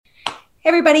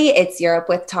everybody, it's Europe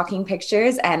with Talking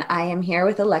Pictures, and I am here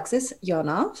with Alexis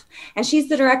Yonov, and she's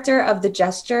the director of The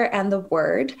Gesture and the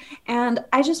Word. And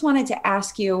I just wanted to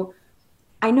ask you,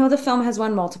 I know the film has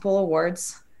won multiple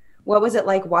awards. What was it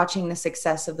like watching the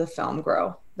success of the film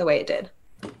grow the way it did?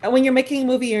 When you're making a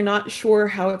movie, you're not sure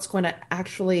how it's going to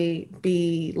actually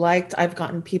be liked. I've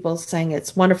gotten people saying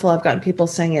it's wonderful. I've gotten people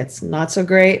saying it's not so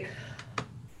great.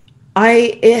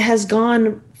 It has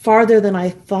gone farther than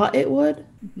I thought it would.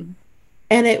 Mm-hmm.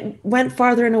 And it went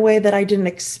farther in a way that I didn't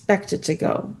expect it to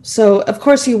go. So, of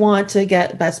course, you want to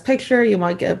get Best Picture, you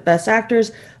want to get Best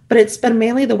Actors, but it's been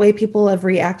mainly the way people have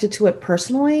reacted to it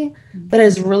personally that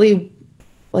has really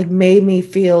made me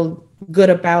feel good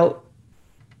about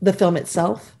the film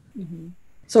itself. Mm-hmm.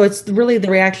 So it's really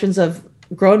the reactions of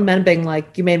grown men being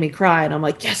like, "You made me cry," and I'm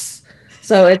like, "Yes."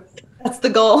 So that's the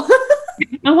goal.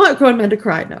 I want grown men to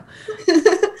cry. No.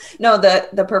 No,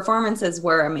 the performances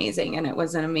were amazing, and it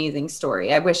was an amazing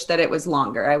story. I wish that it was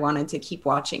longer. I wanted to keep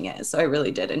watching it, so I really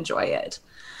did enjoy it.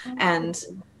 And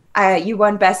you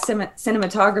won Best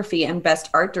Cinematography and Best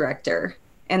Art Director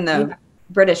in the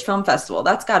British Film Festival.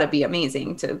 That's got to be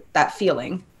amazing, that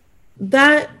feeling.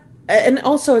 That, and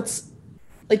also it's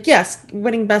like, yes,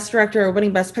 winning Best Director or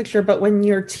winning Best Picture, but when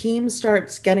your team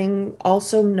starts getting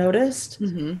also noticed,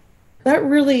 mm-hmm.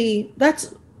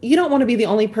 You don't want to be the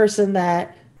only person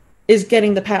that is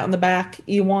getting the pat on the back.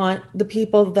 You want the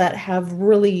people that have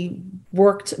really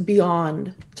worked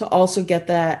beyond to also get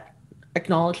that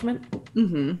acknowledgement.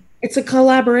 Mm-hmm. It's a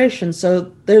collaboration,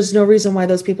 so there's no reason why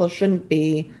those people shouldn't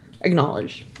be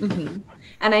acknowledged. Mm-hmm.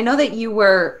 And I know that you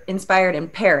were inspired in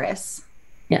Paris.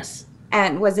 Yes.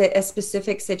 And was it a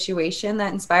specific situation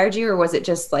that inspired you, or was it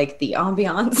just like the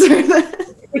ambiance?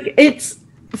 It's,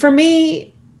 for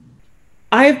me,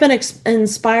 I've been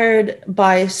inspired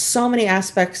by so many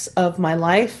aspects of my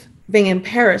life. Being in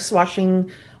Paris,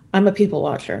 I'm a people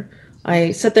watcher.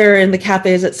 I sit there in the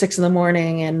cafes at 6 a.m.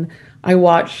 and I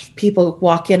watch people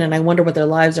walk in and I wonder what their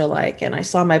lives are like. And I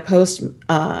saw my post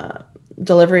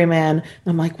delivery man, and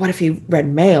I'm like, what if he read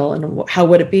mail and how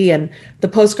would it be? And the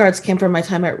postcards came from my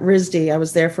time at RISD. I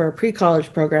was there for a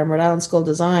pre-college program, Rhode Island School of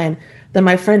Design. Then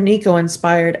my friend Nico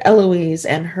inspired Eloise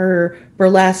and her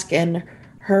burlesque and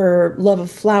her love of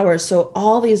flowers. So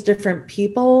all these different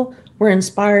people were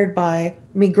inspired by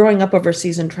me growing up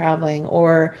overseas and traveling,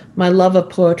 or my love of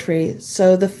poetry.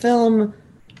 So the film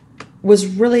was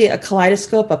really a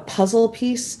kaleidoscope, a puzzle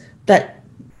piece that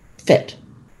fit.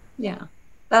 Yeah,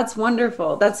 that's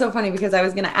wonderful. That's so funny, because I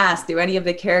was going to ask, do any of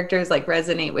the characters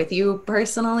resonate with you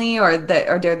personally, or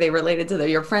are they related to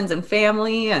your friends and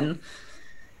family? And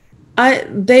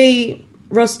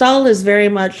Rostal is very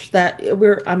much that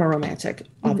I'm a romantic,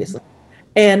 obviously.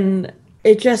 Mm-hmm. And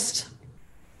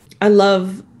I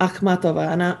love Akhmatova,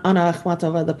 Anna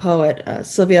Akhmatova, the poet,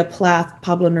 Sylvia Plath,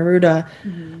 Pablo Neruda.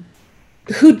 Mm-hmm.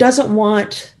 Who doesn't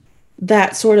want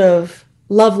that sort of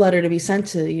love letter to be sent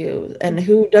to you? And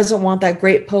who doesn't want that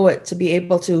great poet to be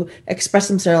able to express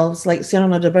themselves like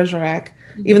Cyrano de Bergerac?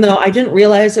 Mm-hmm. Even though I didn't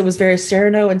realize it was very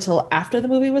Cyrano until after the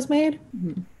movie was made.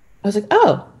 Mm-hmm. I was like,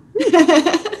 oh.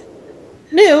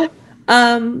 New.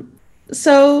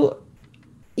 So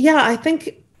yeah, I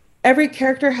think every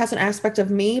character has an aspect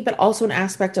of me, but also an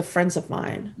aspect of friends of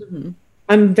mine. Mm-hmm.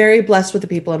 I'm very blessed with the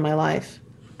people in my life.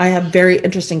 I have very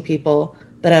interesting people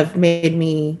that have made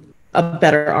me a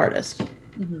better artist.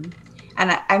 Mm-hmm.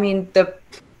 And I mean,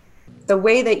 the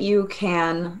way that you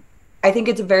can, I think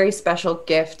it's a very special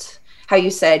gift, how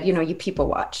you said, you people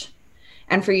watch.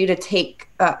 And for you to take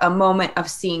a moment of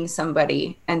seeing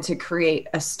somebody and to create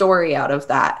a story out of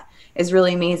that is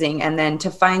really amazing. And then to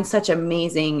find such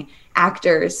amazing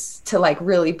actors to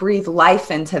really breathe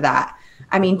life into that.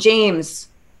 I mean, James,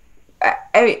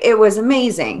 it was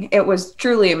amazing. It was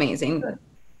truly amazing.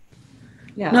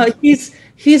 Yeah. No,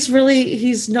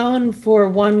 he's known for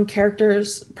one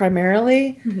characters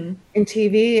primarily mm-hmm. in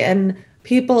TV, and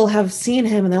people have seen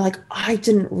him and they're like, I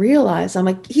didn't realize. I'm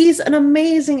like, he's an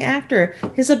amazing actor.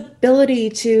 His ability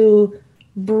to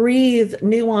breathe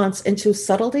nuance into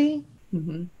subtlety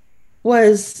mm-hmm.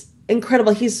 was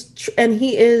incredible. He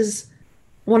is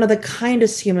one of the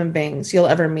kindest human beings you'll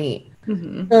ever meet.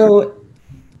 Mm-hmm. So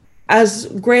as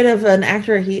great of an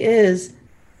actor he is,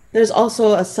 there's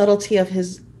also a subtlety of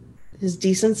his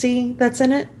decency that's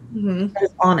in it. Mm-hmm. That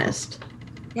is honest.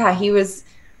 Yeah,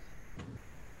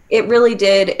 it really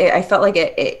did. I felt like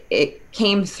it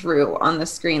came through on the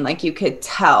screen. Like you could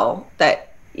tell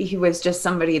that he was just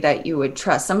somebody that you would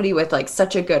trust, somebody with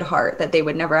such a good heart that they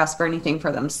would never ask for anything for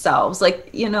themselves.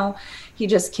 He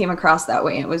just came across that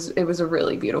way. It was a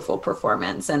really beautiful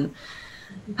performance. And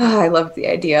I loved the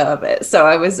idea of it. So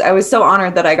I was so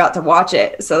honored that I got to watch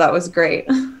it. So that was great.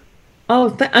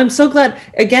 Oh, I'm so glad.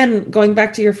 Again, going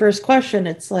back to your first question,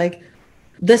 it's like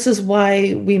this is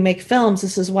why we make films.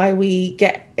 This is why we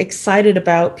get excited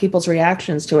about people's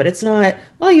reactions to it. It's not,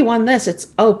 oh, you won this. It's,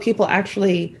 oh, people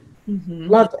actually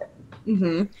loved it.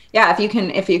 Yeah, if you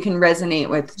can resonate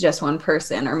with just one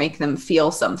person or make them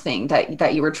feel something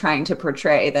that you were trying to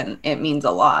portray, then it means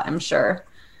a lot, I'm sure.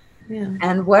 Yeah.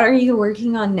 And what are you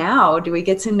working on now? Do we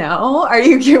get to know? Are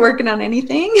you working on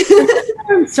anything?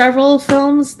 Several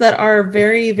films that are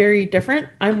very, very different.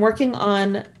 I'm working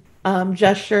on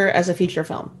Gesture as a feature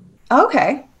film.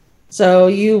 Okay. So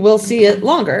you will see it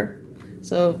longer.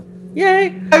 So,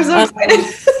 yay. I'm so excited.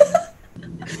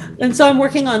 And so I'm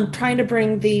working on trying to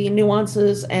bring the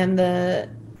nuances and the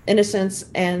innocence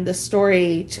and the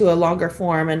story to a longer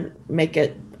form and make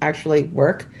it actually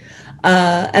work.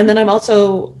 And then I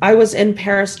was in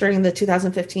Paris during the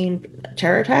 2015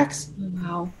 terror attacks.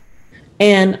 Wow.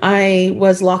 And I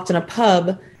was locked in a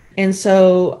pub. And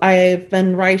so I've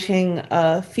been writing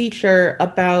a feature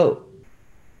about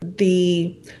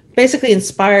basically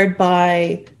inspired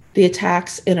by the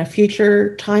attacks in a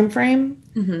future time frame.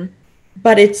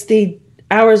 But it's the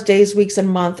hours, days, weeks, and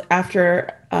month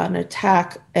after an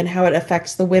attack and how it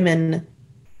affects the women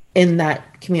in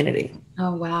that community.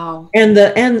 Oh, wow.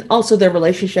 And also their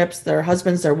relationships, their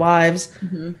husbands, their wives.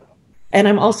 And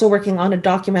I'm also working on a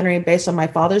documentary based on my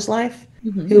father's life,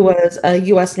 who was a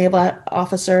U.S. naval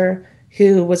officer,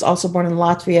 who was also born in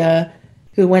Latvia,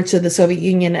 who went to the Soviet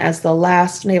Union as the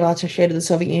last naval attaché to the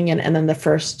Soviet Union, and then the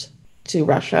first to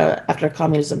Russia after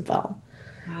communism fell.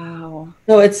 Wow.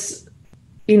 So it's,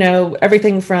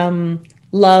 everything from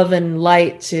love and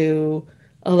light to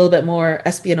a little bit more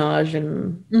espionage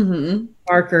and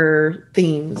darker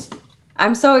themes.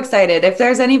 I'm so excited. If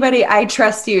there's anybody, I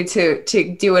trust you to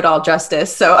do it all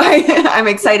justice. So I'm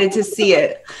excited to see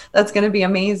it. That's going to be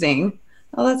amazing.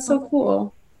 Oh, that's so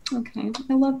cool. Okay.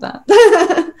 I love that.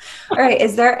 All right.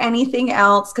 Is there anything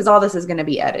else? Because all this is going to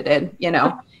be edited,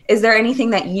 Is there anything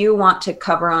that you want to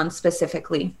cover on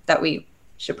specifically that we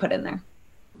should put in there?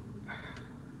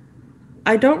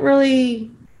 I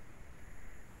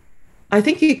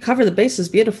think you cover the bases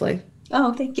beautifully.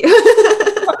 Oh, thank you.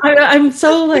 I'm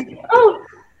so I'm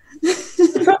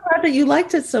so glad that you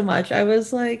liked it so much. I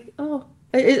was like, oh,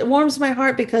 it warms my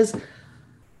heart because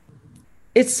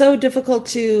it's so difficult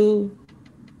to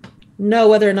know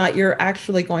whether or not you're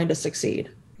actually going to succeed.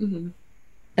 And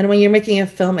when you're making a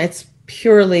film, it's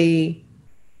purely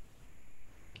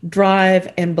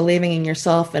drive and believing in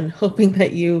yourself and hoping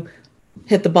that you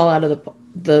hit the ball out of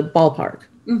the ballpark.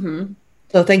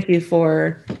 So thank you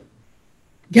for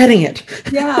getting it.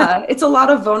 Yeah, it's a lot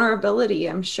of vulnerability,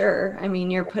 I'm sure. I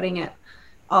mean, you're putting it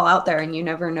all out there and you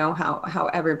never know how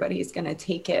everybody's going to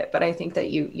take it. But I think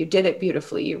that you did it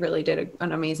beautifully. You really did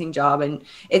an amazing job. And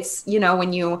it's,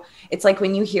 it's like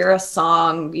when you hear a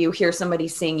song, you hear somebody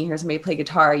sing, you hear somebody play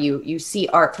guitar, you see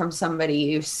art from somebody,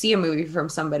 you see a movie from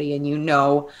somebody, and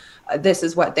this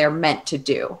is what they're meant to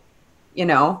do.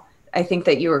 I think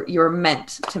that you're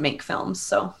meant to make films.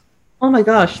 So. Oh my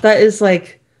gosh, that is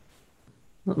like,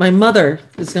 my mother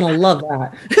is going to love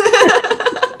that.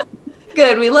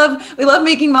 Good. We love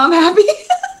making mom happy.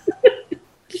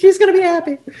 She's going to be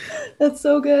happy. That's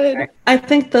so good. I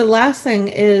think the last thing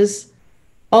is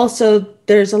also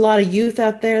there's a lot of youth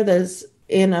out there that's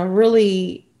in a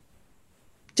really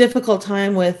difficult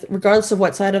time with, regardless of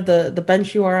what side of the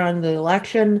bench you are on the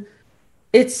election,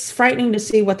 it's frightening to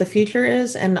see what the future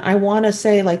is. And I want to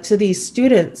say, like, to these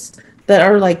students that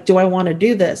are like, do I want to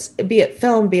do this? Be it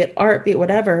film, be it art, be it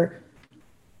whatever.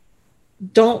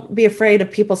 Don't be afraid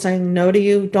of people saying no to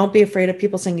you. Don't be afraid of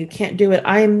people saying you can't do it.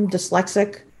 I'm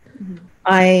dyslexic.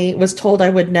 I was told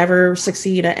I would never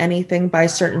succeed at anything by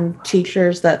certain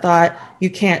teachers that thought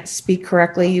you can't speak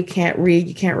correctly, you can't read,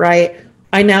 you can't write.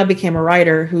 I now became a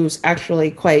writer who's actually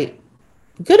quite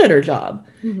good at her job.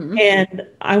 And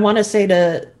I want to say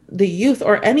to the youth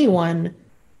or anyone,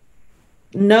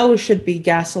 no should be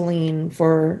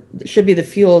should be the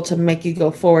fuel to make you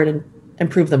go forward and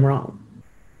prove them wrong.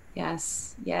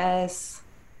 Yes.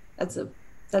 That's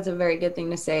a very good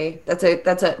thing to say.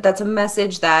 That's a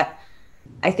message that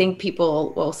I think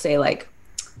people will say, like,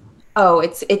 oh,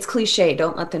 it's cliche.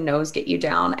 Don't let the no's get you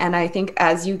down. And I think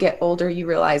as you get older, you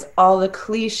realize all the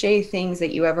cliche things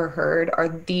that you ever heard are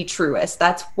the truest.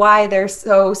 That's why they're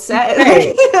so sad.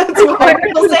 Hey. That's why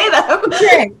people say them.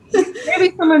 Hey.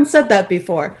 Maybe someone said that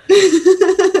before.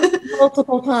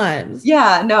 Multiple times.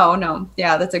 Yeah, no.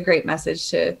 Yeah, that's a great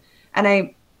message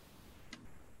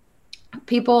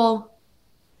people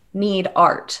need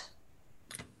art.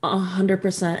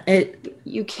 100%. It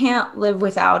You can't live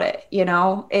without it, you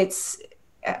know? It's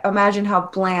imagine how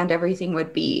bland everything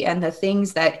would be and the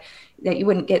things that you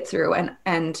wouldn't get through,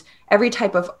 and every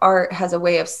type of art has a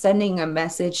way of sending a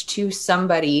message to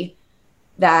somebody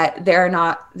that they're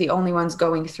not the only ones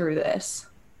going through this.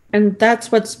 and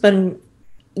that's what's been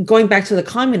going back to the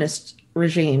communist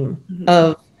regime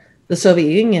of the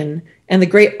Soviet Union and the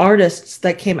great artists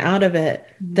that came out of it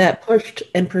that pushed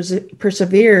and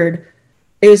persevered.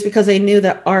 It was because they knew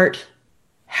that art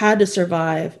had to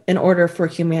survive in order for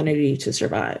humanity to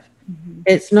survive.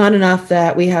 It's not enough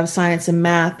that we have science and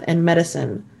math and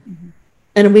medicine.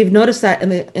 And we've noticed that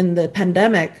in the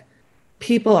pandemic,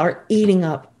 people are eating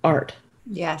up art.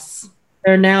 Yes.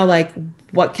 They're now like,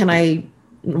 what can I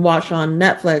watch on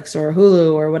Netflix or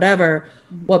Hulu or whatever?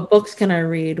 What books can I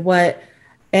read?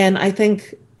 And I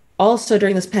think also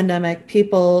during this pandemic,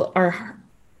 people are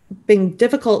being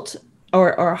difficult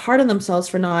or hard on themselves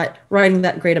for not writing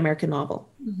that great American novel.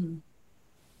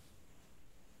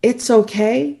 It's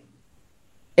okay.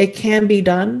 It can be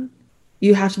done.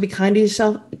 You have to be kind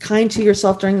to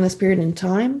yourself during this period in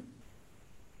time.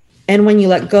 And when you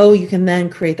let go, you can then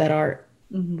create that art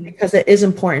because it is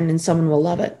important and someone will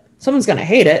love it. Someone's going to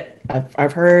hate it.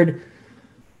 I've heard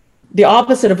the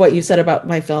opposite of what you said about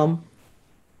my film,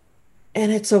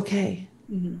 and it's okay.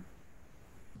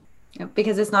 Yeah,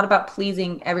 because it's not about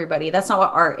pleasing everybody. That's not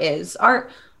what art is.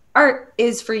 Art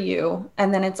is for you,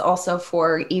 and then it's also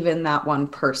for even that one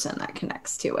person that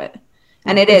connects to it.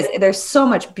 And there's so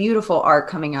much beautiful art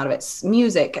coming out of it,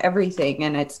 music, everything.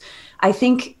 And I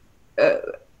think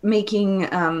making,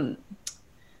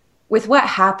 with what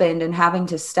happened and having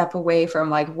to step away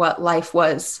from like what life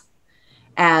was,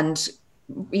 and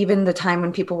even the time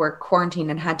when people were quarantined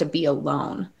and had to be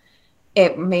alone,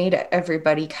 it made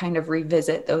everybody kind of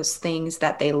revisit those things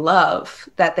that they love,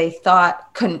 that they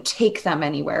thought couldn't take them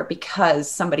anywhere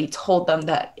because somebody told them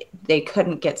that they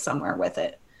couldn't get somewhere with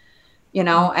it. You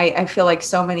know, I feel like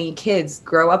so many kids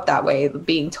grow up that way,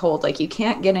 being told like, you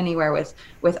can't get anywhere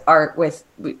with art, with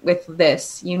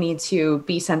this, you need to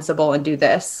be sensible and do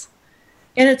this.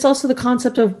 And it's also the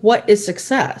concept of what is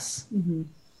success.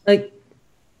 Like,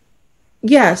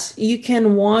 yes, you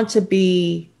can want to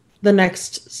be the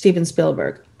next Steven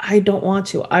Spielberg. I don't want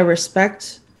to. I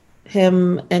respect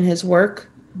him and his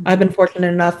work. I've been fortunate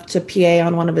enough to PA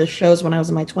on one of his shows when I was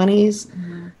in my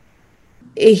 20s.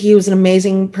 He was an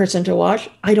amazing person to watch.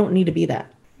 I don't need to be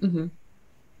that.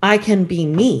 I can be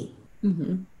me.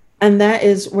 And that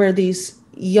is where these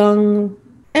young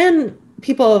and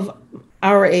people of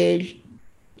our age,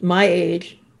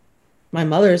 my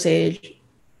mother's age,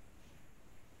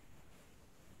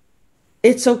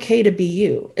 it's okay to be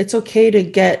you. It's okay to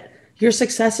get your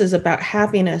success is about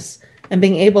happiness and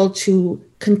being able to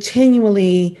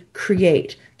continually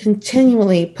create,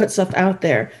 continually put stuff out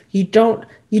there. You don't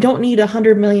need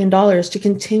 $100 million to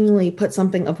continually put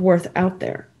something of worth out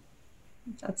there.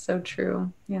 That's so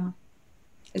true. Yeah.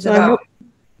 It's So about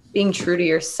being true to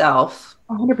yourself.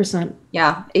 100%.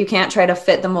 Yeah. You can't try to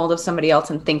fit the mold of somebody else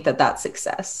and think that that's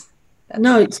success.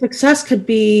 No, success could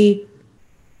be,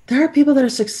 there are people that are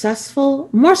successful,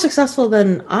 more successful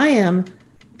than I am,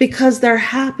 because their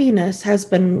happiness has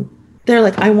been, they're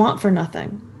like, I want for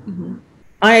nothing.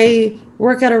 I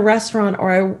work at a restaurant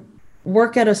or I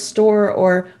work at a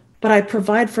store but I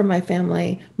provide for my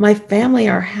family. My family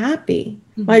are happy.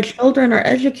 My children are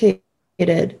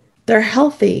educated. They're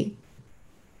healthy.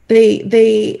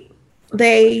 They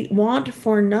want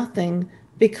for nothing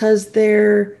because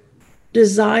their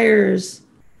desires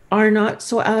are not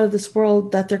so out of this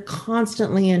world that they're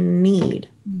constantly in need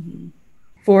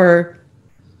for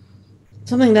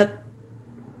something that,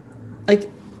 like,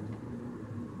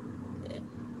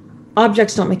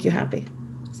 objects don't make you happy.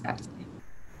 Exactly.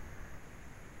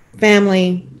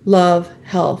 Family, love,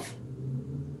 health,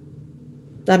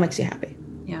 that makes you happy.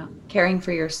 Yeah. Caring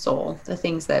for your soul, the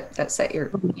things that set your,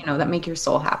 that make your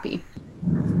soul happy.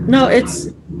 No, it's,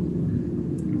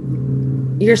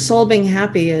 your soul being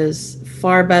happy is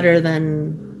far better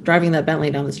than driving that Bentley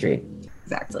down the street.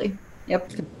 Exactly.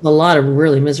 Yep. A lot of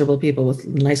really miserable people with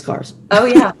nice cars. Oh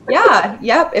yeah. Yeah.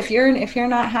 Yep. If you're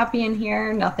not happy in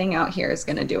here, nothing out here is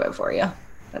going to do it for you.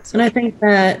 And I think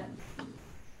that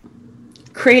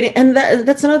creating, and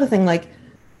that's another thing, like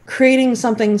creating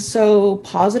something so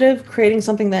positive, creating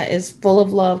something that is full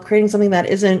of love, creating something that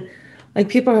isn't, like,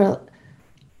 people are,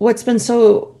 what's been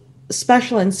so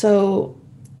special and so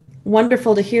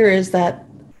wonderful to hear is that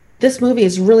this movie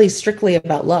is really strictly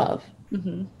about love.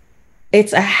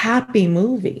 It's a happy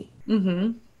movie.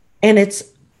 And it's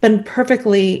been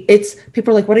perfectly,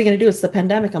 people are like, what are you going to do? It's the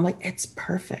pandemic. I'm like, it's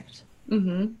perfect.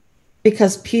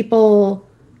 Because people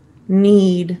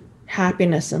need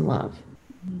happiness and love.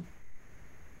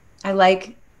 I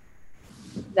like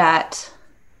that.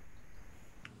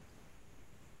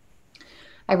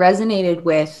 I resonated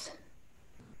with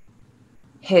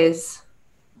his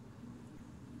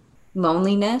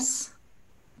loneliness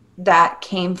that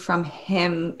came from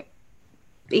him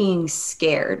being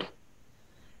scared,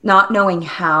 not knowing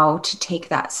how to take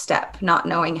that step, not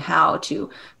knowing how to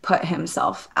put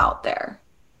himself out there.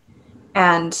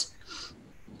 And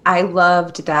I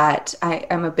loved that.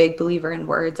 I'm a big believer in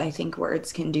words. I think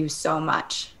words can do so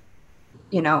much.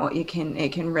 You know, it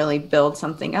can really build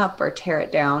something up or tear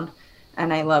it down.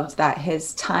 And I loved that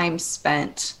his time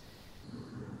spent,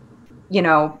 you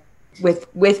know,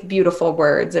 with beautiful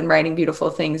words and writing beautiful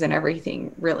things and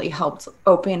everything really helped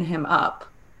open him up.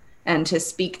 And to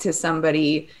speak to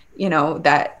somebody, you know,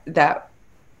 that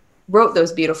wrote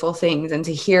those beautiful things and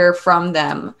to hear from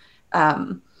them,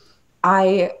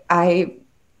 I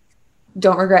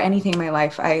don't regret anything in my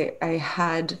life. I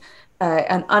had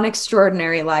an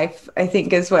unextraordinary life, I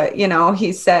think is what, you know,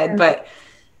 he said. But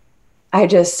I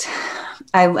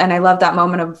love that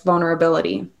moment of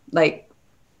vulnerability, like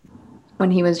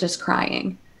when he was just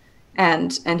crying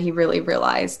and he really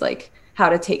realized like how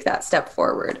to take that step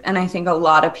forward. And I think a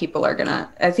lot of people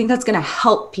I think that's going to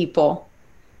help people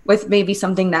with maybe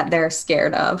something that they're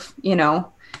scared of, you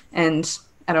know, and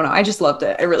I don't know. I just loved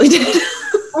it. I really did.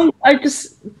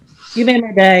 You made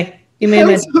my day.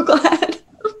 I'm so glad.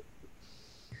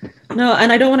 No,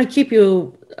 and I don't want to keep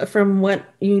you from what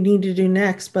you need to do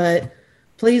next, but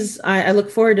please, I look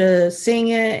forward to seeing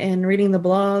it and reading the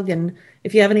blog. And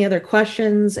if you have any other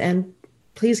questions, and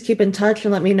please keep in touch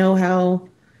and let me know how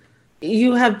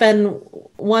you have been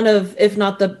one of, if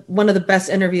not one of the best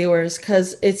interviewers,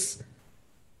 because it's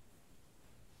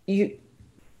you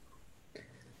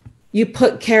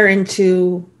put care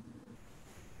into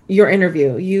your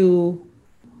interview.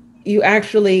 You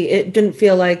actually, it didn't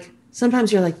feel like,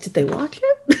 sometimes you're like, did they watch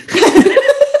it?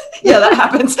 Yeah, that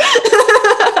happens.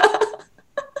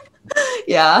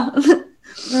 Yeah.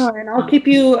 No, and I'll keep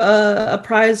you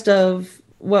apprised of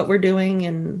what we're doing,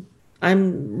 and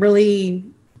I'm really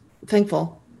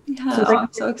thankful. Yeah,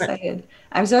 I'm so excited.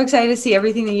 I'm so excited to see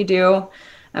everything that you do.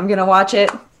 I'm going to watch it,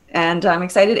 and I'm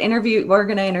excited to interview. We're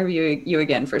going to interview you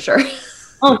again for sure.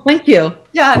 Oh, thank you.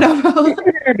 Yeah, no problem.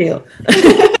 Interview.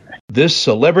 This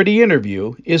celebrity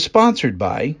interview is sponsored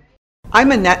by...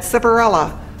 I'm Annette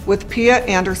Civarella with Pia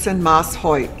Anderson Moss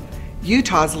Hoyt,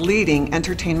 Utah's leading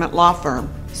entertainment law firm,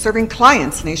 serving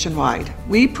clients nationwide.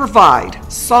 We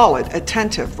provide solid,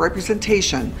 attentive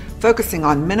representation focusing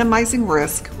on minimizing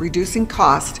risk, reducing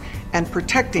cost, and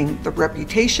protecting the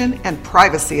reputation and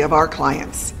privacy of our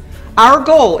clients. Our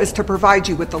goal is to provide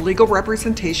you with the legal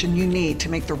representation you need to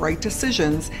make the right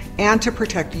decisions and to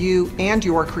protect you and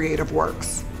your creative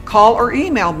works. Call or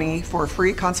email me for a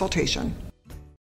free consultation.